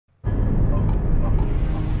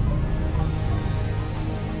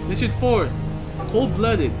Mission 4.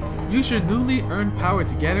 Cold-blooded. Use your newly earned power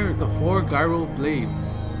to gather the 4 gyro blades.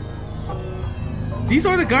 These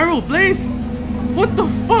are the gyro blades? What the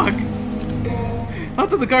fuck? I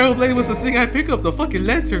thought the gyro blade was the thing I pick up, the fucking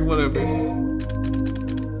lantern, whatever. Let's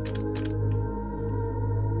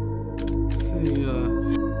see, I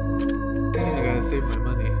think I gotta save my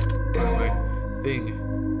money. Or my thing.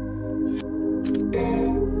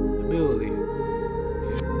 Ability.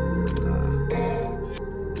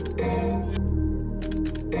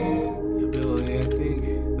 Ability, I think.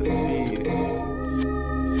 The speed.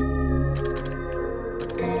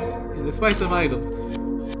 Yeah, let's buy some items.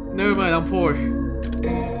 Never mind, I'm poor.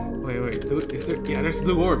 Wait, is there? Yeah, there's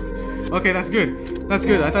blue orbs. Okay, that's good. That's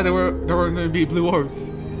good. I thought there were going to be blue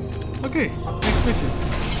orbs. Okay, next mission.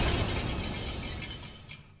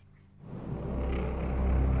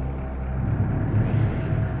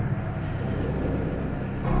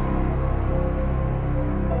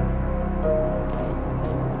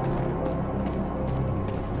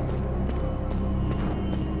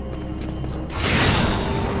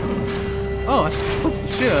 Oh, I just punched the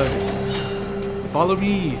shit out of it. Follow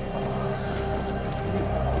me.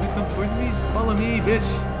 When it comes towards me, follow me, bitch.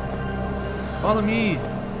 Follow me.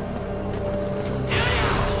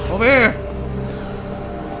 Over here.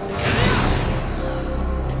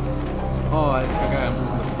 Oh, I gotta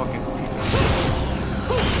move the fucking piece of shit.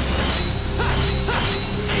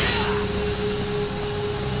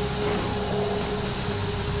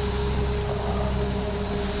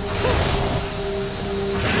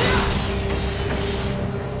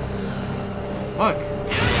 Fuck.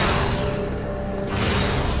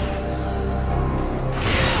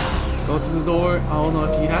 Go to the door. I don't know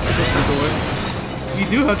if you have to go to the door. You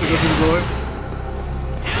do have to go to the door.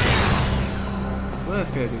 What else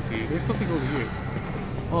can I do to you? There's something over here.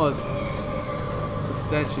 Oh, it's a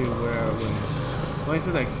statue where I went. Why is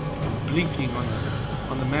it like blinking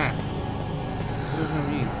on the map? What does that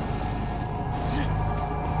mean?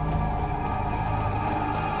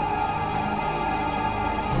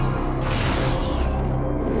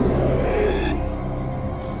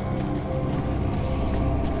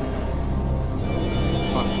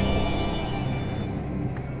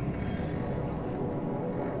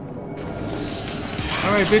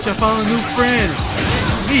 Alright, bitch, I found a new friend!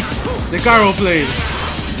 Meet the gyro blade!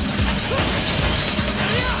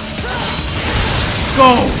 Go!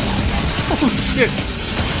 Oh shit!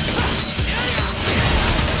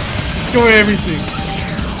 Destroy everything!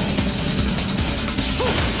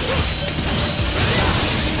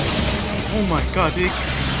 Oh my god, dude!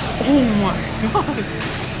 Oh my god!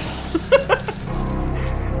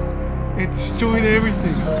 It destroyed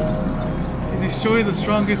everything! It destroyed the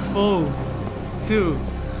strongest foe! Too.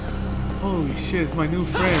 Holy shit, it's my new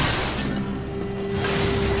friend.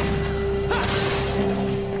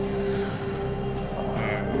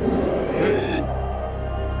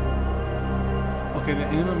 Okay, the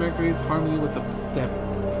animal mercury is harmony with that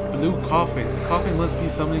blue coffin. The coffin must be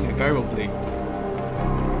summoning a gyro blade.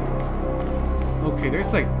 Okay,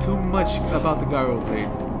 there's like too much about the gyro blade.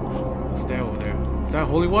 What's that over there? Is that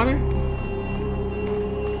holy water?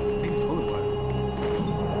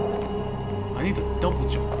 I need to double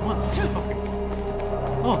jump. Come on, motherfucker.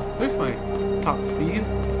 Oh, there's my top speed.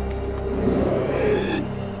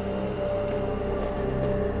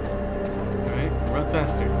 Alright, run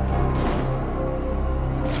faster.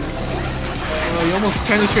 Oh, you almost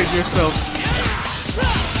penetrate yourself.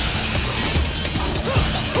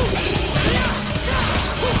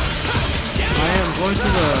 I am going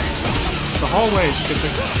to the hallway because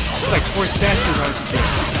there's like 4 statues I have to get.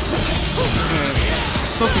 And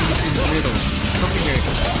something in the middle. Something there.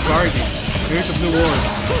 Guarding. There's a blue orb.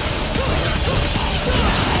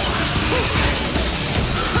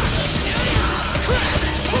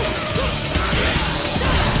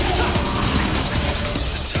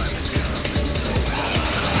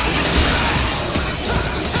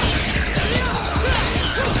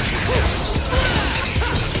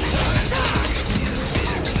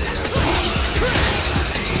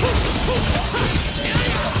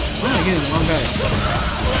 Oh, again, wrong guy.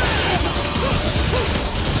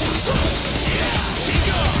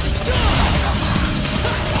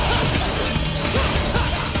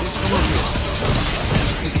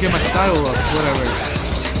 Need to get my style up, whatever.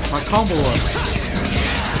 My combo up.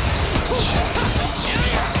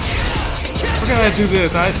 I forgot I do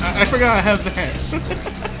this. I forgot I have that.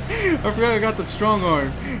 I forgot I got the strong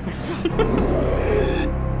arm.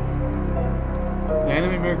 The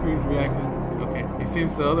enemy Mercury is reacting. Okay, it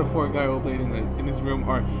seems the other 4 gyro blades in this room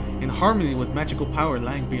are in harmony with magical power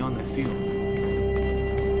lying beyond the seal.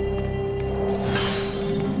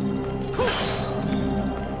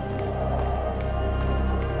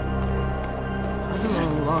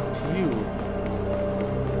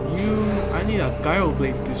 gyro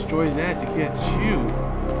blade to destroy that to get you.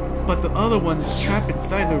 But the other one is trapped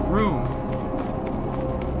inside the room.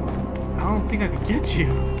 I don't think I can get you.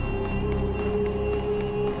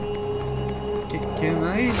 Can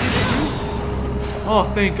I get you? Oh,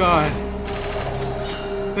 thank God.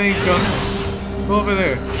 Thank God. Go over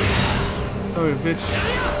there. Sorry, bitch.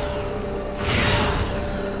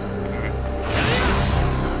 Alright.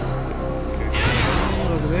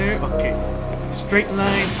 Okay. Over there. Okay. Straight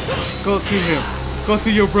line. Go to him. Go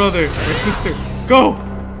to your brother or sister. Go!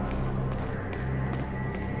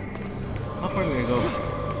 How far did I go?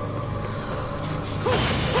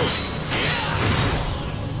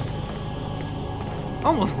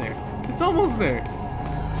 Almost there. It's almost there.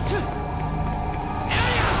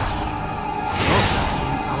 Oh,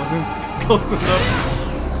 I wasn't close enough.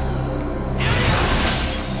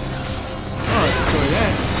 Oh, destroy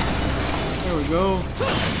that. There we go.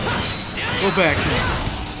 Go back now.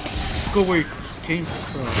 Go where you came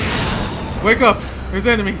from. Wake up! There's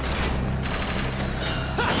enemies.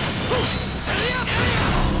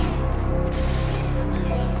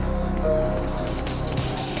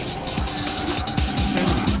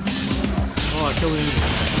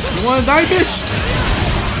 You wanna die, bitch?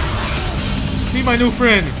 Be my new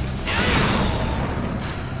friend.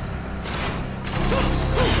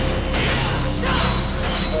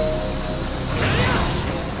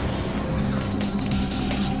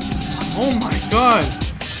 Oh my God.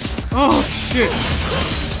 Oh shit.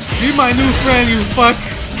 Be my new friend, you fuck.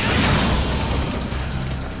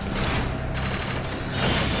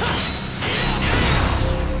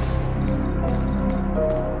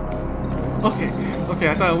 Okay,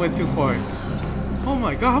 I thought I went too far. Oh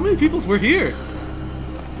my God, how many people were here?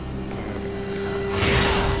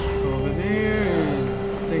 Go over there and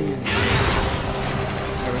stay in.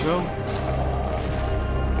 There we go.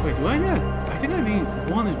 Wait, do I need? I think I need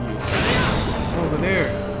one of you. Over there.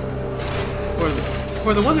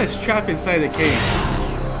 For the one that's trapped inside the cave.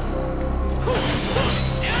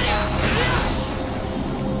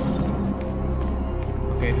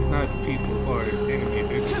 Okay, it's not people or enemies.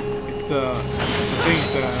 It's the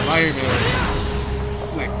things, environment,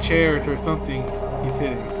 like chairs or something he's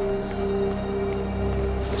hitting.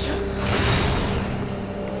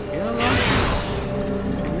 Can I lock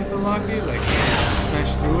it? Can this unlock it? Like,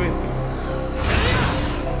 smash through it?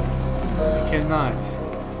 I cannot.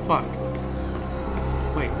 Fuck.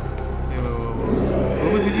 Wait.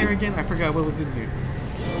 What was in here again? I forgot what was in here.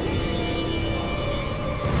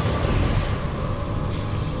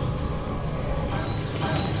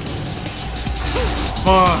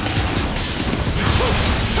 Fuck.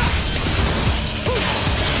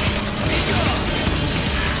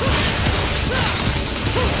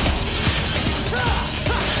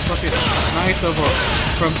 Fucking nice of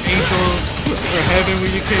from angels or heaven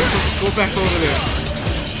when you came. Go back over there.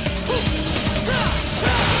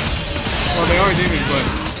 Well, they are demons, but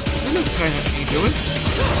they look kind of angelish.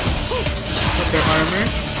 With their armor,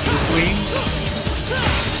 with wings.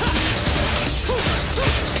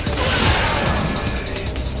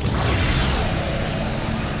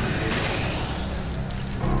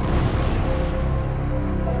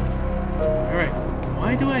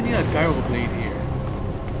 Why do I need a gyro blade here?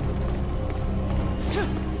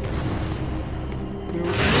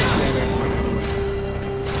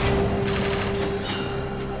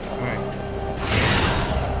 Alright.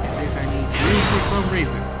 It says I need you for some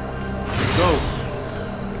reason. Go!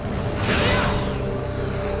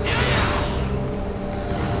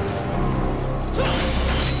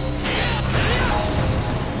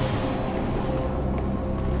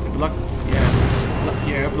 It's a block.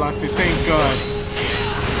 Yeah, it blocks it. Thank God.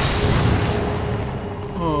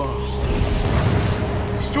 Oh.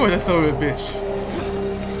 Destroy that son of a bitch.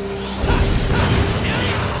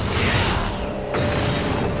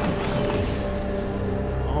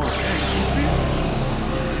 Oh,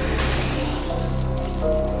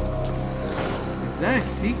 is that a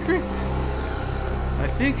secret? I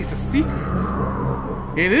think it's a secret.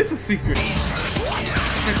 It is a secret. I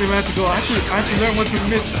think I have to go. I have to learn what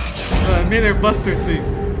the mid-air buster thing.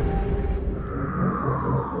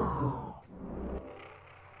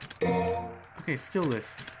 Okay, skill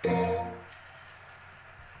list.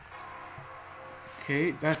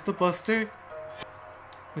 Okay, that's the buster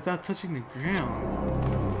without touching the ground.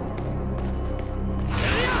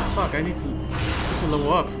 Fuck, I need to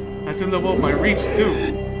level up. I have to level up my reach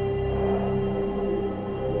too.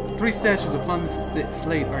 3 statues upon the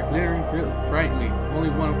slate are glittering brightly.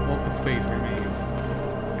 Only one open space remains.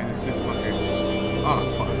 And it's this fucker. Oh,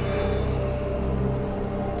 fuck.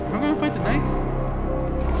 Am I gonna fight the knights?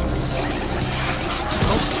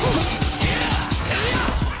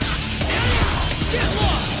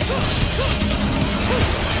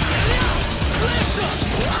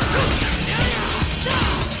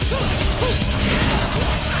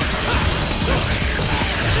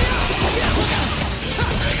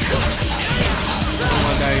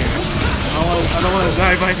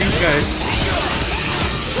 die by these guys.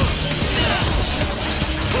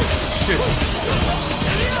 Shit.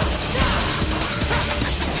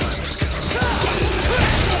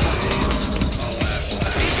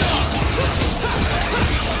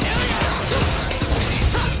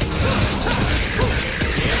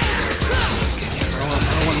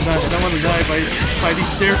 I don't want to die by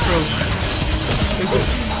these scarecrows.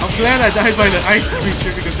 I'm glad I died by the ice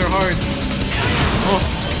creature because they're hard. Oh,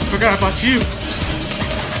 forgot about you.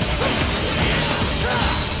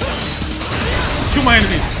 Kill my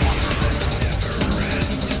enemies.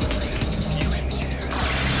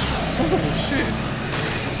 Oh shit.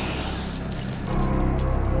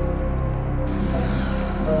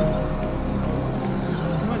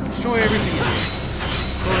 Come on, destroy everything.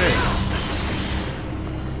 Go ahead.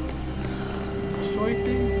 Destroy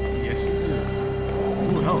things? Yes, you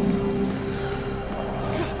do. Ooh, help.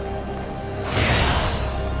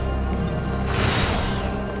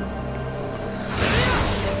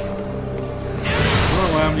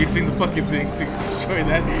 I'm using the fucking thing to destroy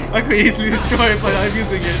that. I could easily destroy it, but I'm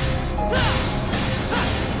using it.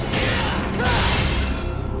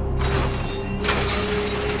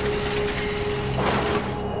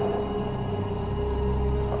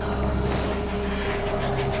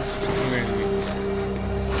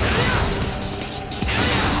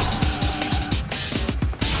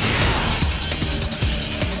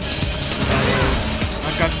 I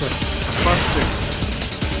got the buster.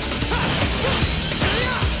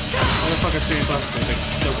 I say buster,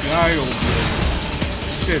 the gyro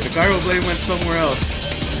blade. Shit, the gyro blade went somewhere else.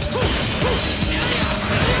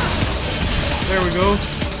 There we go.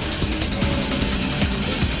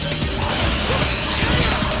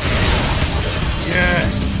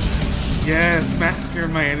 Yes! Yes, massacre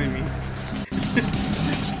my enemies.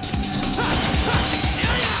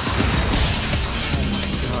 Oh my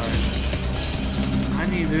god. I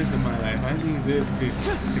need this in my life. I need this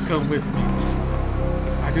to come with me.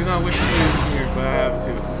 I do not wish to be in here, but I have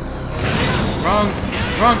to.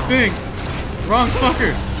 Wrong thing! Wrong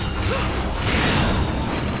fucker!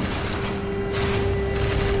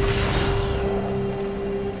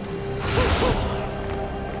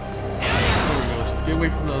 There we go, just get away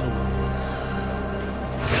from the other one.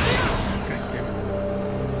 God damn it.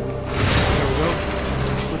 There we go.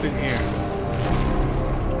 What's in here?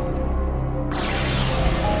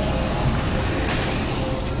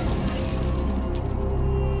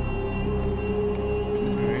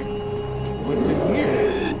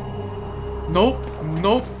 Nope,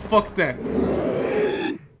 nope, fuck that.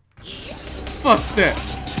 Fuck that.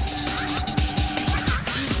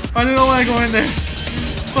 I don't want to go in there.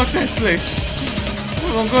 Fuck that place.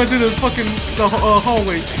 I'm going to the fucking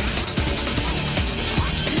hallway.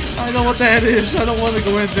 I know what that is. I don't want to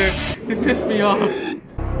go in there. It pissed me off.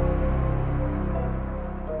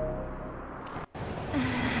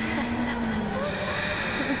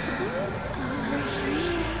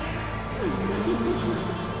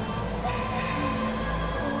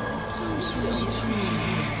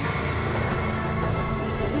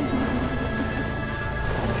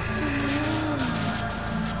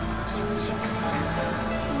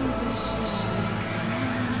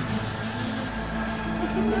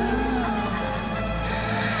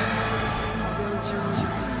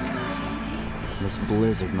 This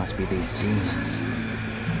blizzard must be these demons.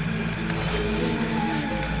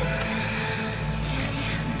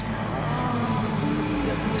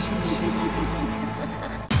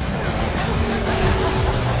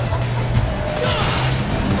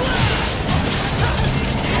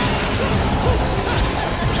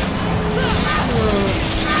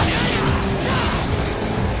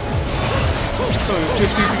 So,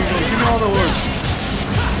 just see if you can go. Give me all the words.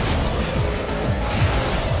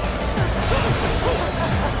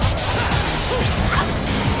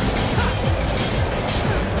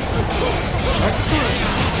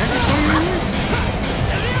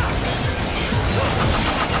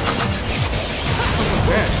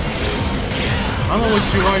 I don't know what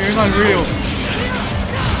you are, you're not real.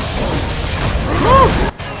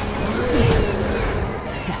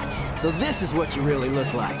 So this is what you really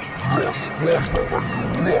look like.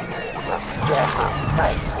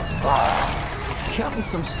 Cut me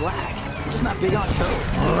some slack. I'm just not big on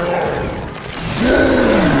toads.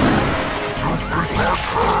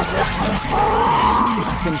 If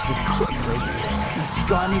I finish this quickly, it's gonna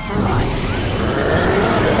scar me for life.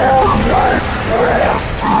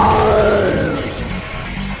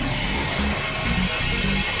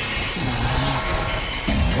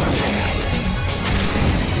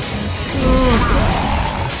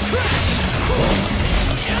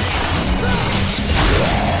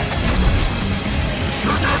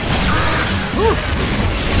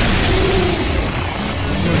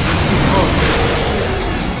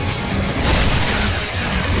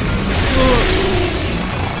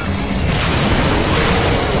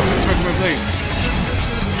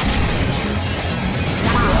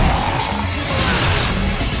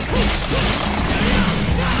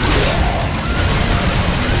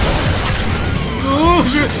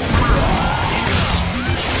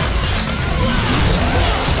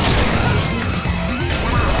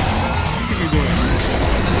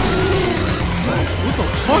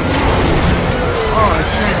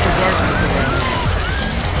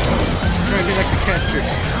 catfish.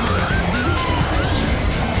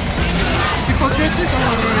 Is it called catfish? I don't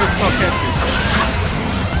remember if it's called catfish.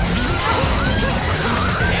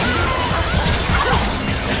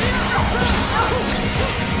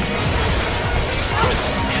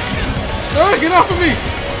 Oh, get off of me!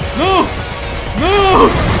 No! No!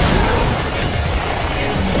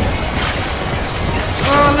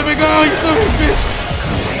 Oh, let me go, you son of a bitch!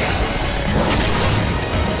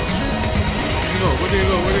 Where do you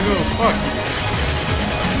go? Where do you go? Fuck!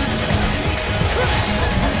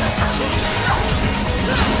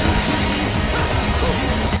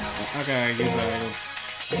 Okay, I use that item.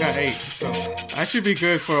 I got 8, so I should be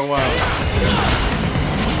good for a while.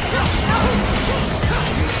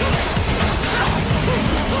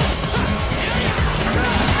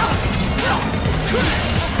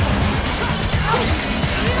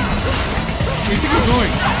 Where do you think I'm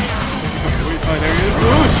going? Oh, there he is.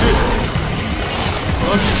 Oh, shit!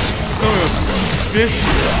 Oh, son of a bitch.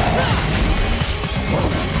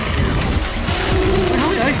 How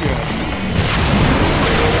many eyes do you have?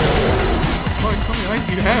 Fuck, how many eyes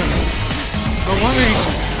do you have? No wonder you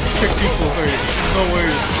trick people first. No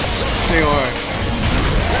worries. They are.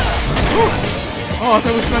 Woo! Oh, I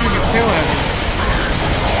thought he was slamming his tail at me.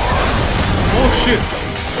 Oh shit!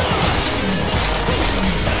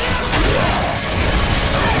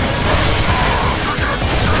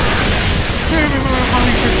 I can't remember how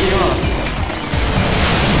he pissed me off.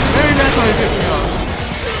 Maybe that's how he pissed me off.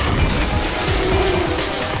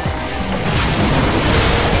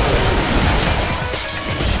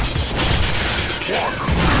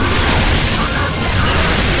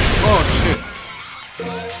 Oh shit.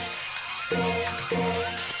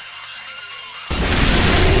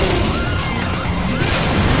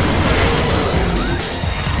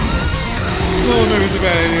 Oh, maybe it's a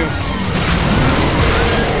bad idea.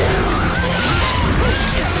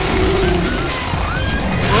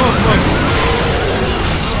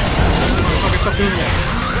 Stop doing that.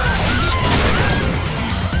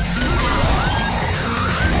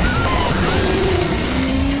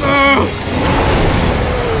 No!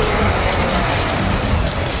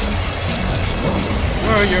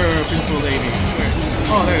 Where are your beautiful ladies? Where?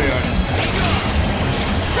 Oh, there they are.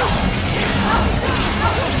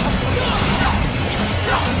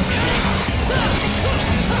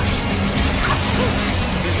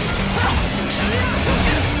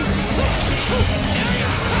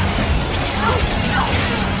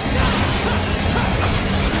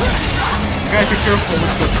 You gotta be careful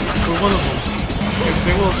with one of them, because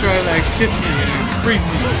they will try to like kiss me and freeze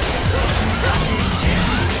me.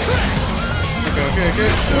 Okay.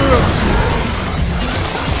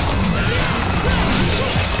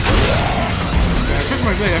 I charged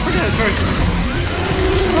my blade. I forgot to charge it.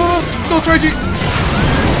 Oh, don't charge it!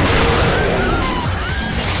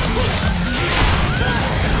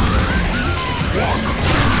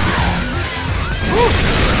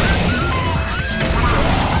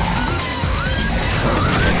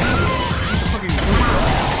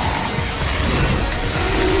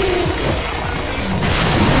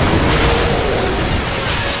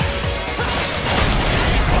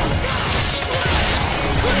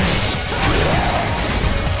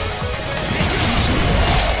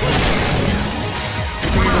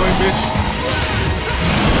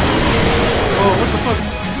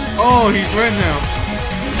 Oh, he's red now.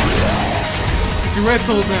 He's red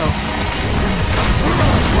sold now.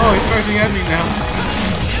 Oh, he's charging at me now.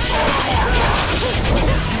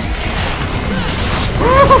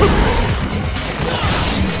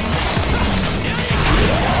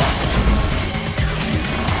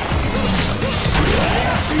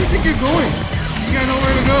 Where do you think you're going? You gotta know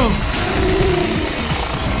where to go.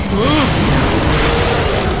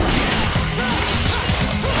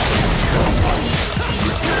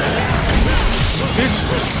 Bitch.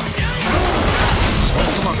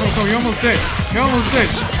 Come on, you're almost dead. You're almost dead.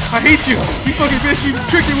 I hate you. You fucking bitch, you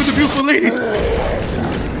tricked me with the beautiful ladies.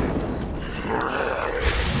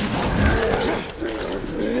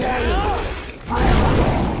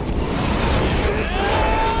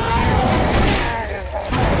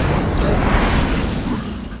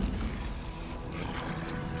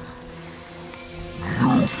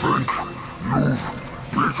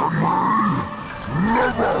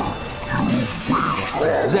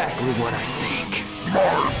 That's exactly what I think.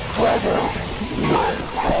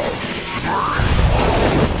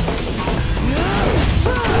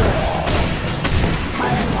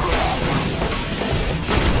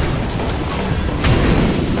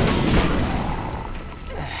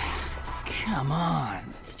 Come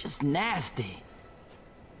on, it's just nasty.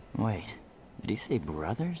 Wait, did he say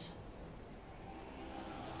brothers?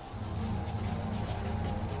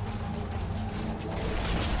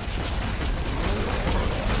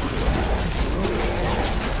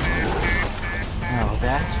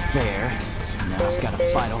 that's fair. Now I've got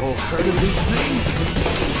to fight a whole herd of these things.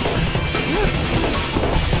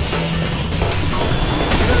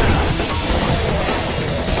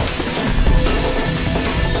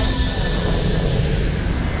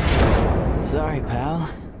 Sorry, pal.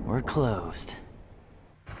 We're closed.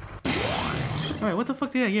 Alright, what the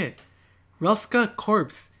fuck did I get? Relska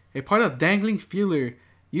Corpse, a part of dangling feeler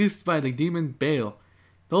used by the demon Bale.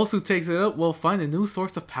 Those who takes it up will find a new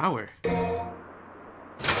source of power.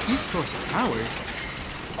 New source of power?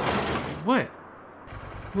 What?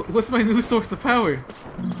 What's my new source of power?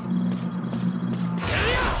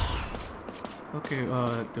 Okay,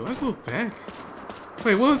 do I go back?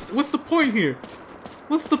 Wait, what's the point here?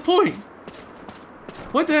 What's the point?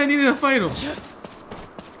 What did I need to fight him?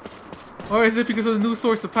 Or is it because of the new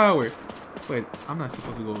source of power? Wait, I'm not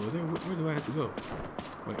supposed to go over there. Where do I have to go?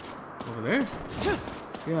 Wait, over there?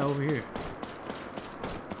 Yeah, over here.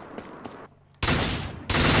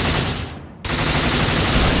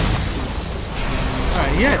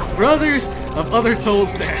 Alright, yeah, Brothers of Other Told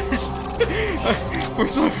Sad. For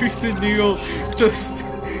some reason, Neo just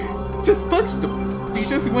punched them. He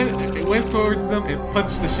just went towards them and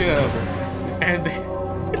punched the shit out of them. And they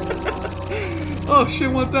oh shit,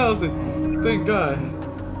 1000. Thank God.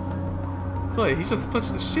 So he just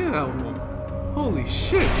punched the shit out of them. Holy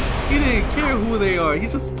shit. He didn't care who they are. He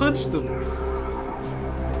just punched them.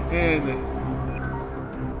 And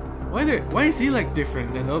why is he like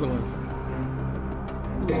different than the other ones?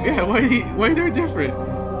 Yeah, why they're different?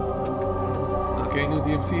 Okay, new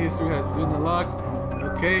DMC history has been unlocked.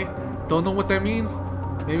 Okay. Don't know what that means.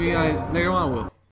 Maybe later on will.